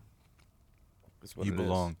like, it's what You it is.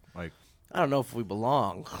 belong. Like I don't know if we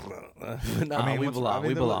belong. No, I mean, we what's- belong. I mean,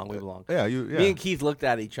 we the- belong. We belong. Yeah, yeah. Me and Keith looked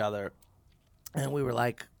at each other, and we were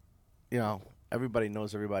like, you know, everybody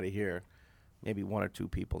knows everybody here. Maybe one or two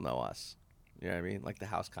people know us. You know what I mean? Like the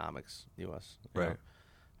house comics knew us. you Right. know?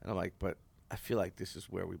 And I'm like, but I feel like this is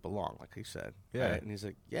where we belong, like he said. Yeah. Right? And he's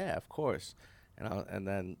like, yeah, of course. And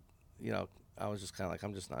then, you know, I was just kind of like,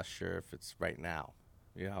 I'm just not sure if it's right now,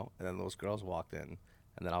 you know? And then those girls walked in,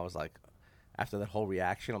 and then I was like, after that whole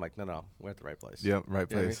reaction, I'm like, no, we're at the right place. Yep, right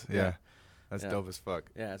You know what I place. mean? Yeah. That's Yeah. dope as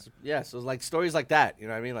fuck. Yeah, so like stories like that, you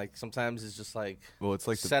know what I mean? Like sometimes it's just like Well, it's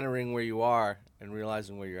like centering where you are and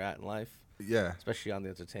realizing where you're at in life, yeah. especially on the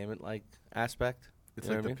entertainment like aspect. It's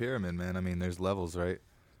You know like what the I mean? pyramid, man. I mean, there's levels, right?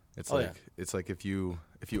 It's Oh, like yeah. it's like if you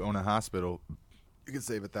own a hospital, you can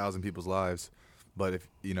save 1,000 people's lives. But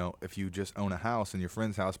if you just own a house and your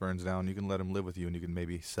friend's house burns down, you can let him live with you, and you can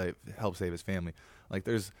maybe help save his family. Like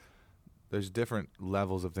there's different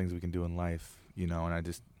levels of things we can do in life, and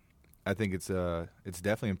I think it's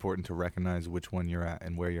definitely important to recognize which one you're at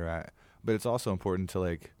and where you're at, but it's also important to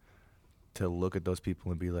like to look at those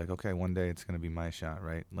people and be like, okay, one day it's gonna be my shot,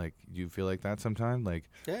 right? Like, you feel like that sometimes, like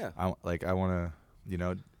Yeah. I want to, you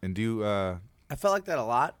know, and do. I felt like that a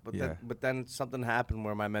lot, but Yeah. then something happened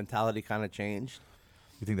where my mentality kind of changed.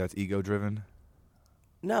 You think that's ego driven?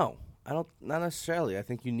 No, I don't. Not necessarily. I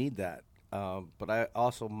think you need that. But I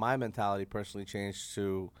also, my mentality personally changed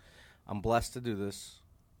to, I'm blessed to do this.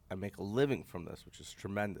 I make a living from this, which is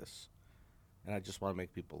tremendous. And I just want to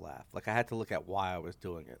make people laugh. Like, I had to look at why I was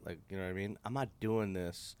doing it. Like, you know what I mean? I'm not doing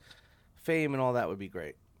this. Fame and all that would be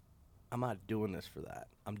great. I'm not doing this for that.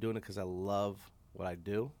 I'm doing it because I love what I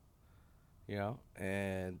do, you know,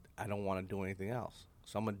 and I don't want to do anything else.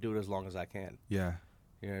 So I'm going to do it as long as I can. Yeah.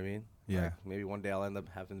 You know what I mean? Yeah. Like, maybe one day I'll end up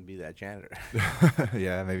having to be that janitor.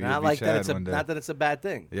 Yeah, maybe Not you'll be like that. Chad It's a, one day. not that it's a bad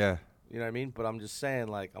thing. Yeah. You know what I mean? But I'm just saying,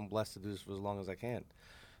 like, I'm blessed to do this for as long as I can.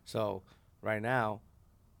 So right now,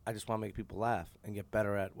 I just want to make people laugh and get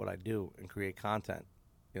better at what I do and create content.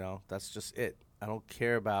 You know, that's just it. I don't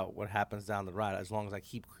care about what happens down the road as long as I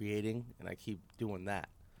keep creating and I keep doing that.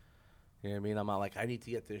 You know what I mean? I'm not like, I need to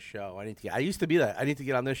get this show. I used to be that. I need to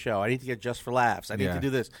get on this show. I need to get Just for Laughs. I need Yeah. to do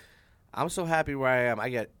this. I'm so happy where I am. I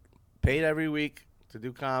get paid every week to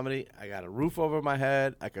do comedy. I got a roof over my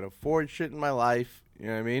head. I can afford shit in my life. You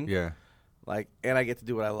know what I mean? Yeah. Like, and I get to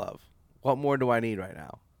do what I love. What more do I need right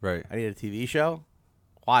now? Right. I need a TV show.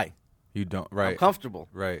 Why? You don't. Right. I'm comfortable.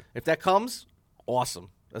 Right. If that comes, awesome.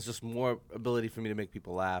 That's just more ability for me to make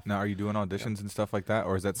people laugh. Now, are you doing auditions and stuff like that,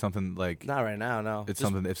 or is that something like Not right now, no. it's Just-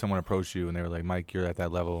 something if someone approached you and they were like, Mike, you're at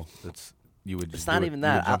that level, that's you would just It's not do it, even you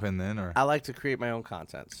that. would jump in then, or I like to create my own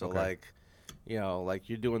content. So, Okay. like, you know, like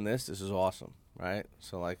you're doing this. This is awesome, right?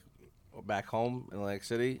 So, like, back home in Atlantic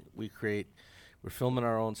City, we're filming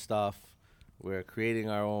our own stuff. We're creating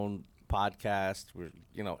our own podcast.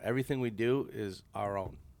 Everything we do is our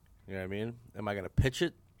own. You know what I mean? Am I going to pitch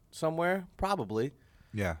it somewhere? Probably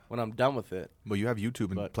yeah. when I'm done with it. Well, you have YouTube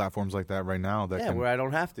and But- platforms like that right now that Yeah, can, where I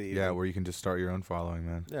don't have to. Even. yeah, where you can just start your own following,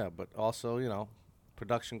 man. Yeah, but also,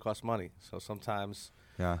 production costs money. So sometimes,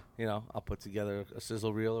 Yeah. I'll put together a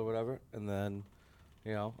sizzle reel or whatever, and then,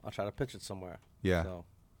 I'll try to pitch it somewhere. Yeah. So,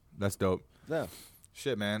 That's dope. yeah.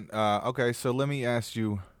 Shit, man. Okay, so let me ask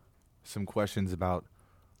you some questions about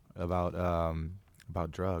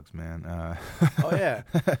drugs, man. Oh, yeah.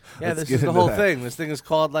 Yeah, Let's this get is the into whole that. thing. This thing is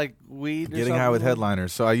called, like, weed or Getting high with something?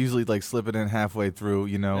 headliners. So I usually like slip it in halfway through,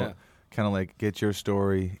 Yeah. kind of like get your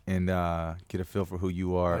story and get a feel for who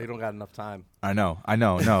you Oh, are. you don't got enough time. I know.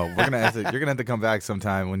 No, we're gonna have to. You're gonna have to come back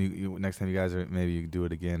sometime when you next time you guys are. Maybe you do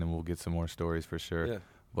it again, and we'll get some more stories for sure. Yeah.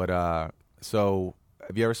 But so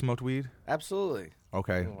have you ever smoked weed? Absolutely.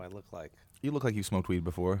 Okay, What do I look like? you look like you smoked weed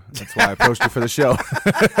before. That's why I approached you for the show.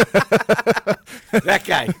 That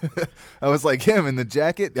guy. I was like him in the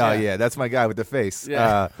jacket. Oh Yeah. yeah, that's my guy with the face.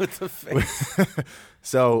 Yeah. With the face.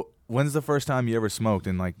 So when's the first time you ever smoked,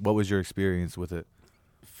 and like what was your experience with it?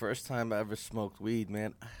 First time I ever smoked weed,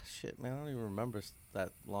 man. Shit, man, I don't even remember that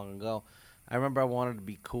long ago. I remember I wanted to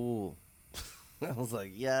be cool. I was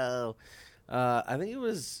like, yo. I think it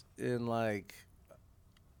was in, like,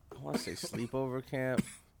 I want to say sleepover camp.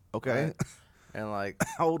 Okay, Right? And, like,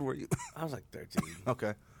 how old were you? I was like 13.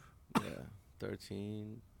 Okay, Yeah,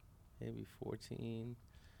 13, maybe 14.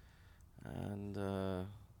 And,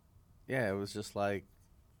 yeah, it was just like,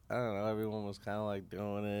 I don't know, everyone was kind of like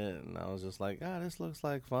doing it, and I was just like, this looks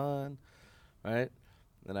like fun, right?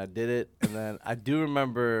 And I did it, and then I do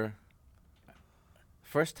remember,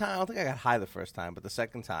 first time, I don't think I got high the first time, but the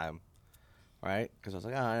second time, right? Because I was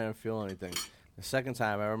like, I didn't feel anything. The second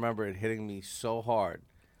time, I remember it hitting me so hard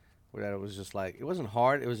that it was just like, it wasn't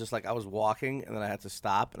hard, it was just like I was walking, and then I had to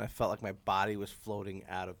stop, and I felt like my body was floating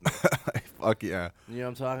out of me. fuck yeah, You know what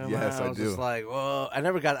I'm talking Yes, about? I was do. just like, whoa. I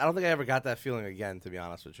don't think I ever got that feeling again, to be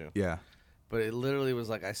honest with you. yeah. But it literally was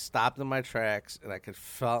like I stopped in my tracks and I could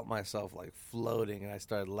felt myself like floating, and I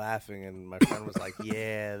started laughing, and my friend was like,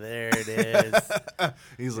 yeah, there it is.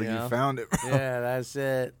 He's like, You you know? found it, bro. Yeah, that's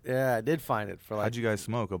it. Yeah, I did find it for like. How'd you guys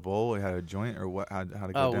smoke? A bowl? You had a joint, or what? How'd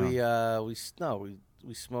it go down?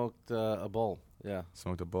 We smoked a bowl. Yeah.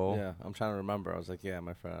 Smoked a bowl. Yeah, I'm trying to remember. I was like, yeah,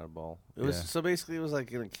 my friend had a bowl. It was Yeah. so basically it was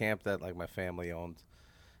like in a camp that like my family owned,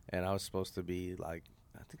 and I was supposed to be like,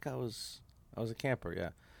 I think I was a camper. Yeah,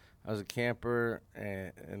 I was a camper,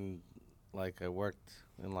 and like I worked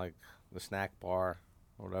in like the snack bar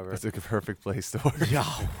or whatever. That's like a perfect place to work. Yo.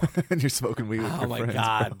 And you're smoking weed with Oh your my friends.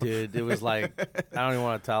 god, bro. dude! It was like I don't even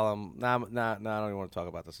want to tell them. No, I don't even want to talk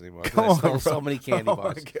about this anymore. 'cause Come I on, stole bro. so many candy Oh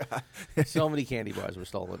bars. my god. So many candy bars were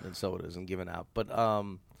stolen and sodas and given out. But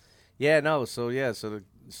yeah, no. So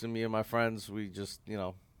me and my friends, we just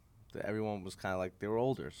everyone was kind of like they were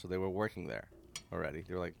older, so they were working there already.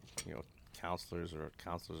 They were like counselors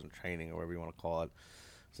in training or whatever you want to call it.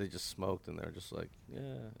 So they just smoked, and they were just like, yeah.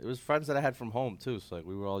 It was friends that I had from home too. So like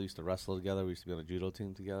we were all used to wrestle together. We used to be on a judo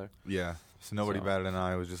team together. Yeah. So nobody So- batted an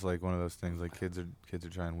eye. It was just like one of those things. Like kids are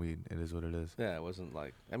trying weed. It is what it is. Yeah, it wasn't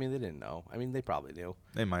like. I mean, they didn't know. I mean, they probably knew.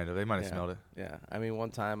 They might have. They might have Yeah. smelled it. Yeah. I mean,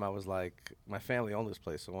 one time I was like, my family owned this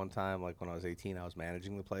place. So one time, like when I was 18, I was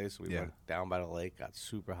managing the place. We Yeah. went down by the lake, got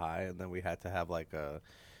super high, and then we had to have like a,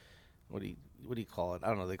 what do you call it? I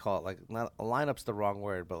don't know. They call it like, not a lineup's the wrong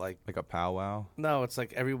word, but like, Like a powwow. no, it's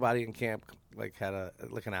like everybody in camp like had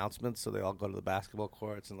like announcements. So they all go to the basketball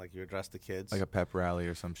courts and like you address the kids. Like a pep rally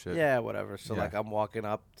or some shit. Yeah, whatever. So Yeah. like I'm walking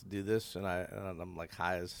up to do this, and I'm like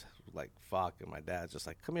high as like fuck, and my dad's just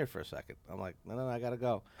like, "Come here for a second." I'm like, "No, I gotta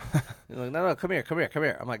go." He's like, "No, come here."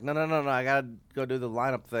 I'm like, "No, I gotta go do the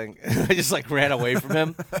lineup thing." I just like ran away from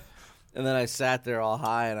him, and then I sat there all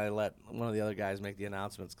high, and I let one of the other guys make the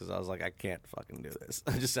announcements because I was like, "I can't fucking do this."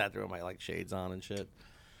 I just sat there with my like shades on and shit.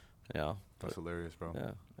 Yeah, That's hilarious, bro.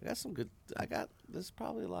 yeah, there's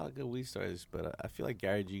probably a lot of good weed stories, but I feel like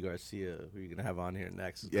Gary G. Garcia, who you're going to have on here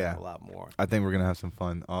next, is going to Yeah. have a lot more. I think we're gonna have some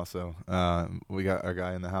fun. Also, we got our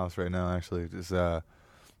guy in the house right now. Actually, just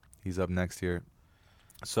he's up next here.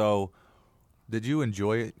 So, did you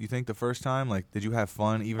enjoy it? You think the first time? Like, did you have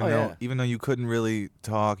fun? Even though you couldn't really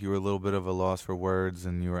talk, you were a little bit of a loss for words,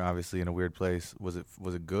 and you were obviously in a weird place. Was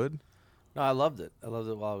it good? No, I loved it. I loved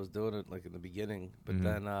it while I was doing it, like in the beginning. But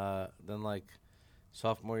Mhm. then like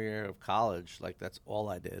sophomore year of college, like that's all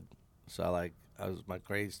I did. So my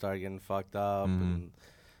grades started getting fucked up, and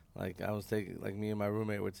like I was taking, like me and my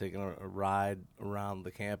roommate were taking a ride around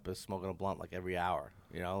the campus, smoking a blunt like every hour.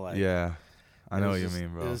 You know, like Yeah, I it know was what you just-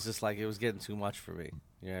 mean, bro. It was just like it was getting too much for me.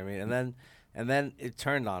 You know what I mean? And then it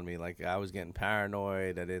turned on me. Like I was getting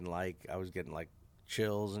paranoid. I was getting like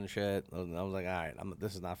chills and shit. And I was like, all right,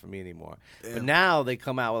 this is not for me anymore. But now they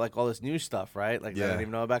come out with like all this new stuff, right? Like that I Yeah. didn't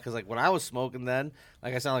even know about. Because like when I was smoking then,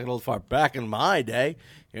 like I sound like an old fart. Back in my day,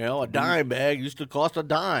 a dime bag used to cost a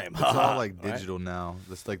dime. It's all like Right? digital now.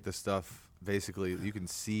 It's like the stuff. Basically, you can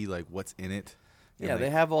see like what's in it. and, Yeah, like, they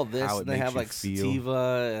have all this, how it and they makes have you like feel.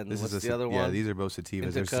 sativa, and This what's is the other one? these are both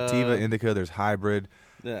sativas. There's Indica. sativa, indica. There's hybrid.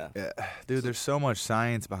 Yeah, Dude, there's so much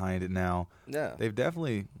science behind it now. yeah. They've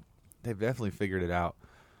definitely figured it out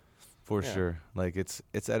for Yeah. sure. Like it's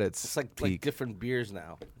at its It's like peak. different beers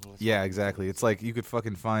now. Yeah, exactly. It's like you could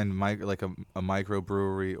fucking find like a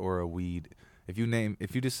microbrewery or a weed. If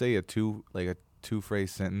you just say a two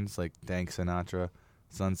phrase sentence like Dank Sinatra,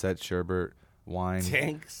 Sunset Sherbet, wine,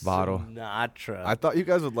 Tanks bottle. Sinatra. I thought you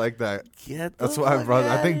guys would like that. Get That's the why I fuck brought it.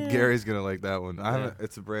 I outta think here. Gary's gonna like that one. I Yeah. haven't.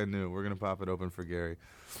 It's brand new. We're gonna pop it open for Gary.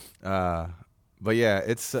 But yeah,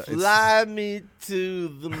 it's Fly me to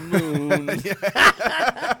the moon.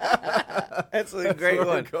 That's a great where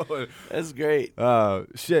we're one. going. That's great.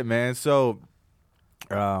 Shit, man. So,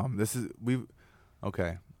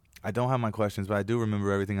 okay. I don't have my questions, but I do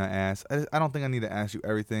remember everything I asked. I don't think I need to ask you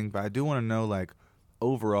everything, but I do want to know, like,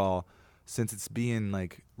 overall, since it's being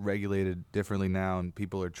like regulated differently now and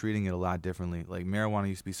people are treating it a lot differently. Like marijuana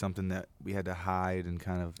used to be something that we had to hide and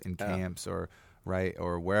kind of in Yeah. camps or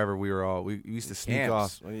wherever we used to sneak Camps.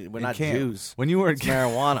 off. We're in not camp. Jews. When you were in It's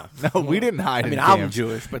camp, marijuana. no, we didn't hide. I mean, in I'm camps.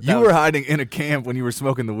 Jewish, but You that were was- hiding in a camp when you were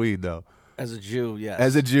smoking the weed, though. As a Jew, yes.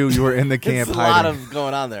 As a Jew, you were in the camp It's a lot hiding. of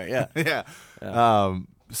going on there, yeah. yeah.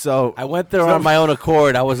 So I went there on my own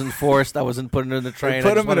accord. I wasn't forced. I wasn't put in the train. they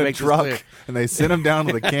put I just him in wanna a make this clear. truck and they sent him down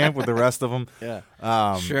to the camp with the rest of them.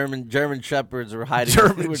 Yeah. German shepherds were hiding.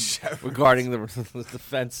 German shepherds. regarding the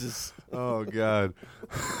fences. Oh God.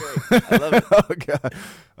 I love it. Oh God.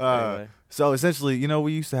 Anyway. So essentially,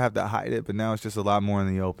 we used to have to hide it, but now it's just a lot more in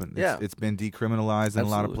the open. Yeah. It's been decriminalized in a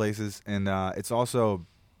lot of Absolutely. places, and it's also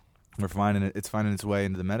it's finding its way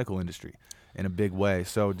into the medical industry in a big way.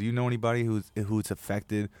 So, do you know anybody who's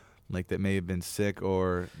affected, like that may have been sick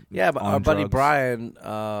or Yeah, but on our buddy drugs? Brian,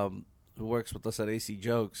 who works with us at AC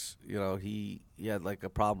Jokes, he had like a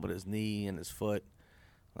problem with his knee and his foot,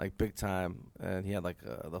 like big time, and he had like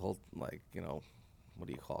the whole what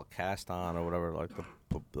do you call it, cast on or whatever, like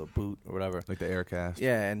the boot or whatever. like the air cast.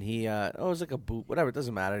 Yeah, and he it was like a boot, whatever, it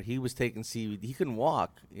doesn't matter. He was taking CBD. He couldn't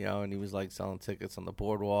walk, and he was like selling tickets on the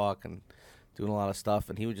boardwalk and doing a lot of stuff,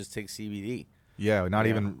 and he would just take CBD. Yeah, not Yeah.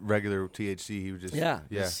 even regular THC. He would just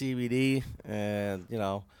Just CBD, and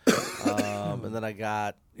and then I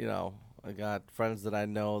got friends that I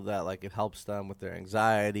know that like it helps them with their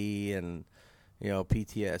anxiety and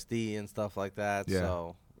PTSD and stuff like that. Yeah.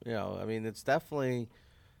 So I mean, it's definitely.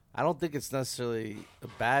 I don't think it's necessarily a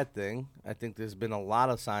bad thing. I think there's been a lot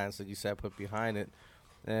of science, like you said, put behind it.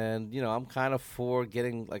 And I'm kind of for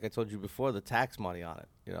getting, like I told you before, the tax money on it.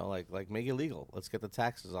 Like make it legal. Let's get the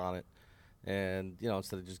taxes on it, and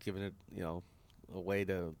instead of just giving it away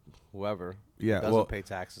to whoever doesn't pay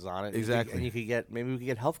taxes on it. Exactly. And you could get, maybe we could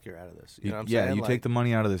get healthcare out of this. You know what I'm yeah, saying? you take the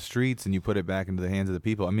money out of the streets and you put it back into the hands of the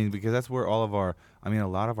people. I mean, because that's where all of our, a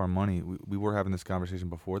lot of our money, we were having this conversation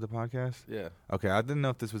before the podcast. Yeah. Okay, I didn't know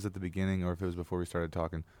if this was at the beginning or if it was before we started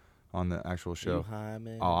talking on the actual show. You high,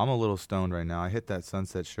 man? Oh, I'm a little stoned right now. I hit that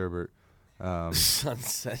Sunset Sherbet.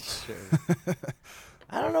 Sunset Sherbet.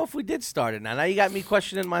 I don't know if we did start it. Now you got me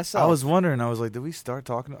questioning myself. I was wondering. I was like, did we start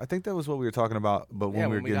talking? I think that was what we were talking about, but when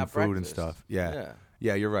we were getting food and stuff. Yeah,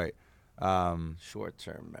 you're right.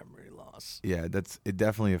 Short-term memory loss. Yeah, it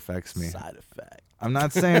definitely affects me. Side effect. I'm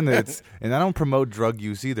not saying that it's, and I don't promote drug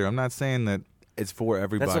use either. I'm not saying that it's for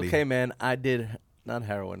everybody. That's okay, man. I did not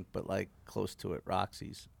heroin, but like close to it,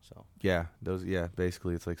 Roxy's. So yeah, those. Yeah,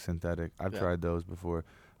 basically it's like synthetic. I've tried those before.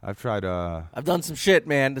 I've tried. I've done some shit,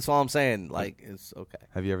 man. That's all I'm saying. Like, it's okay.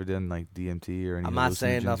 Have you ever done like DMT or any I'm not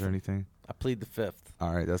saying hallucinogens nothing. or anything? I plead the fifth.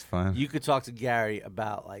 All right, that's fine. You could talk to Gary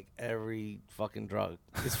about like every fucking drug.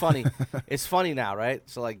 It's funny. It's funny now, right?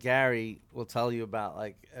 So like Gary will tell you about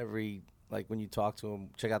like every, like when you talk to him.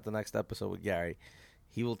 Check out the next episode with Gary.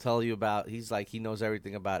 He will tell you about. He's like, he knows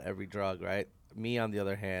everything about every drug, right? Me, on the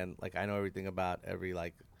other hand, like I know everything about every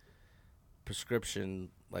like prescription,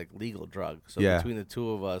 like legal drug. So between the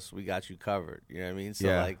two of us, we got you covered. You know what I mean? So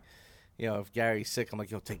like, if Gary's sick, I'm like,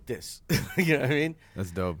 yo, take this. You know what I mean?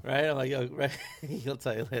 That's dope. Right? I'm like, yo, right? He'll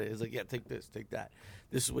tell you later. He's like, yeah, take this, take that.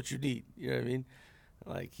 This is what you need. You know what I mean?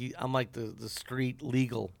 Like I'm like the street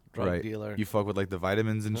legal drug dealer. You fuck with like the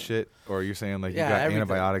vitamins and shit, or you're saying like you got everything.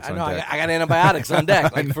 antibiotics on deck. I got antibiotics on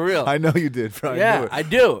deck, like for real. I know you did, bro. Yeah, I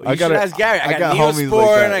do. You should ask Gary. I got homies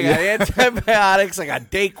Neosporin, like that. I got antibiotics, I got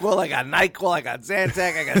Dayquil, I got NyQuil, I got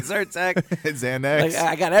Zantac, I got Zyrtec. Xanax. Like,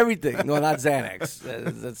 I got everything. No, not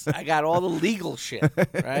Xanax. I got all the legal shit,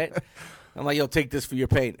 right? I'm like, yo, take this for your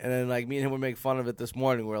pain. And then like me and him would make fun of it this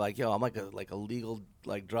morning. We're like, yo, I'm like a legal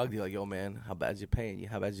like drug dealer. Like, yo, man, how bad's your pain?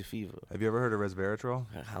 How bad's your fever? Have you ever heard of resveratrol?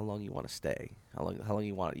 How long you want to stay? How long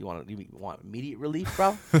you want? You want immediate relief,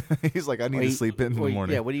 bro? He's like, I need to sleep in the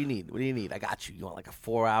morning. Yeah, what do you need? What do you need? I got you. You want like a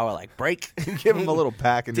 4-hour like break? You give him a little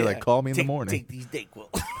pack and you're like, call me in the morning. Take these Dayquil.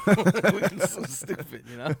 It's so stupid,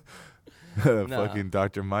 you know? Fucking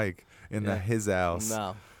Dr. Mike in his house.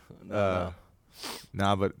 No.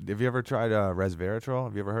 Nah, but have you ever tried resveratrol?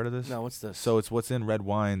 Have you ever heard of this? No, what's this? So it's what's in red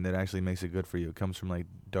wine that actually makes it good for you. It comes from like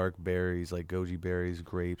dark berries, like goji berries,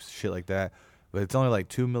 grapes, shit like that. But it's only like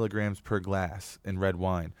 2 milligrams per glass in red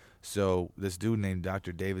wine. So this dude named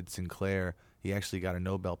Dr. David Sinclair, he actually got a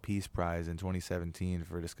Nobel Peace Prize in 2017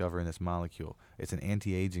 for discovering this molecule. It's an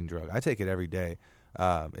anti-aging drug. I take it every day.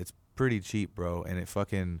 It's pretty cheap, bro, and it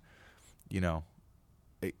fucking,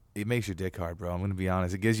 it makes your dick hard, bro. I'm gonna be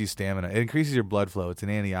honest. It gives you stamina. It increases your blood flow. It's an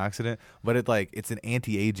antioxidant, but it's an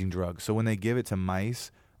anti-aging drug. So when they give it to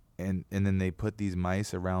mice, and then they put these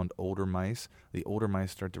mice around older mice, the older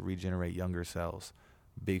mice start to regenerate younger cells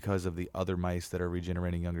because of the other mice that are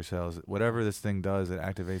regenerating younger cells. Whatever this thing does, it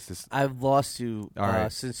activates this. I've lost you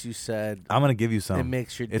right. Since you said I'm gonna give you some. it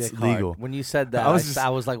makes your it's dick legal. hard. When you said that, I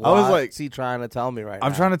was like, what's he trying to tell me right now?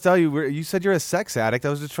 I'm trying to tell you. You said you're a sex addict. I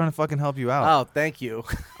was just trying to fucking help you out. Oh, thank you.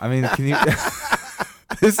 I mean, can you?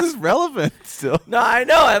 This is relevant still. No, I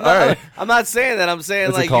know. I'm not saying that. I'm saying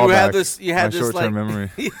it's like you had this. You had my this short-term like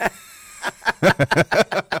memory.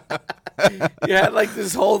 You had like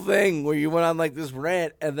this whole thing where you went on like this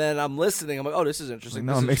rant, and then I'm listening. I'm like, oh, this is interesting.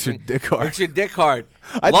 No, it makes your dick hard. Makes your dick hard.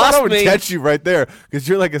 I thought I would catch you right there because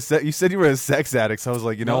you're like you said you were a sex addict. So I was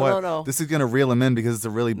like, you know what? No. This is gonna reel him in because it's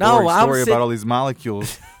a really boring story about all these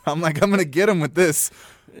molecules. I'm like, I'm gonna get him with this.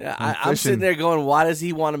 Yeah, I'm sitting there going, why does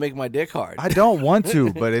he want to make my dick hard? I don't want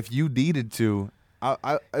to, but if you needed to,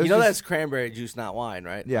 that's cranberry juice, not wine,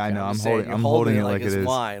 right? Yeah, okay, I know. I'm holding it like it is.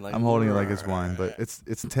 Wine. Like, I'm holding it like it's wine, but it's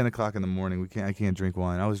 10:00 in the morning. I can't drink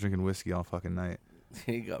wine. I was drinking whiskey all fucking night.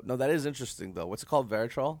 There you go. No, that is interesting though. What's it called?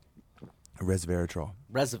 Veratrol? Resveratrol.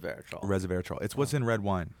 Resveratrol. It's what's in red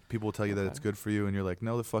wine. People will tell you that it's good for you, and you're like,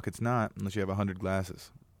 no, the fuck, it's not, unless you have 100 glasses.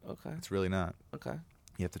 Okay. It's really not. Okay.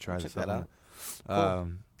 You have to try this out.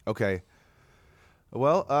 Cool. Okay.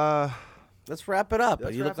 Well, let's wrap it up.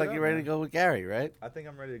 You look like you're ready to go with Gary, right? I think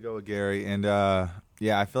I'm ready to go with Gary, and I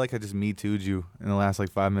feel like I just Me Too'd you in the last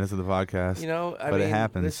like 5 minutes of the podcast. I mean, it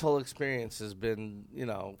happens. This whole experience has been,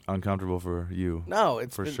 uncomfortable for you. No,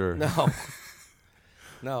 it's for been, sure.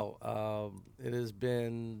 No, it has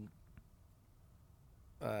been.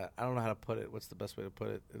 I don't know how to put it. What's the best way to put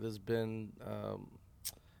it? It has been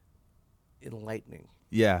enlightening.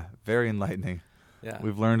 Yeah, very enlightening. Yeah.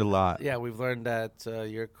 We've learned a lot. Yeah, we've learned that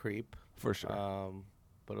you're a creep. For sure.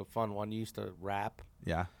 But a fun one. You used to rap.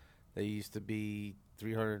 Yeah. They used to be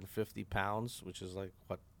 350 pounds, which is like,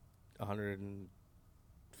 what,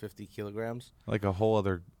 150 kilograms? Like a whole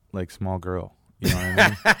other, like, small girl. You know what I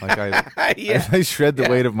mean? Like, Yeah. I shred the Yeah.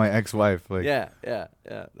 weight of my ex-wife. Like, Yeah.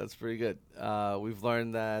 That's pretty good. We've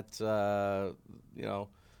learned that, you know,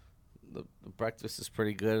 the breakfast is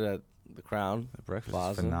pretty good at the Crown. the breakfast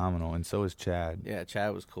Plaza. is phenomenal, and so is Chad. Yeah,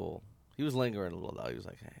 Chad was cool. He was lingering a little, though. He was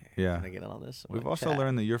like, hey, Yeah. can I get in on this? I'm We've like, also "Chad."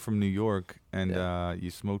 learned that you're from New York, and you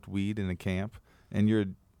smoked weed in a camp, and you're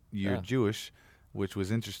Yeah. Jewish, which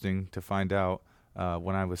was interesting to find out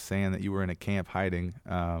when I was saying that you were in a camp hiding.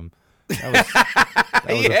 That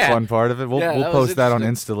was Yeah. a fun part of it. We'll Yeah, that was post that on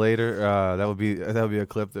interesting. Insta later. That would be a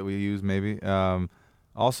clip that we use maybe.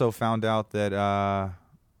 Also found out that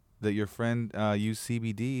that your friend used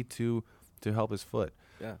CBD to help his foot.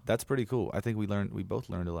 Yeah. That's pretty cool. I think we both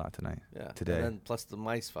learned a lot tonight. Yeah. Today. And then plus the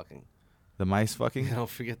mice fucking. The mice fucking. Don't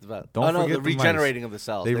forget about. Don't no, forget the the mice. regenerating of the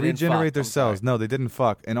cells. They didn't regenerate fuck. their I'm sorry. cells. No, they didn't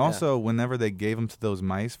fuck. And also, whenever they gave them to those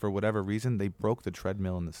mice, for whatever reason, they broke the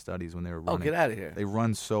treadmill in the studies when they were Oh, running. get out of here. They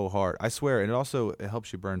run so hard. I swear. And it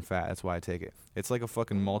helps you burn fat. That's why I take it. It's like a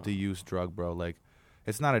fucking multi-use drug, bro. Like,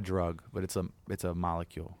 it's not a drug, but it's a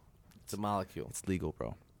molecule. It's a molecule. It's legal,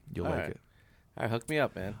 bro. You'll All like right. it. All right, hook me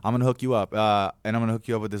up, man. I'm gonna hook you up, and I'm gonna hook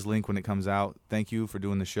you up with this link when it comes out. Thank you for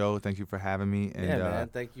doing the show. Thank you for having me. And Yeah, man.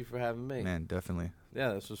 Thank you for having me. man, definitely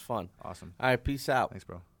Yeah, this was fun. awesome. All right, peace out. Thanks,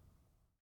 bro.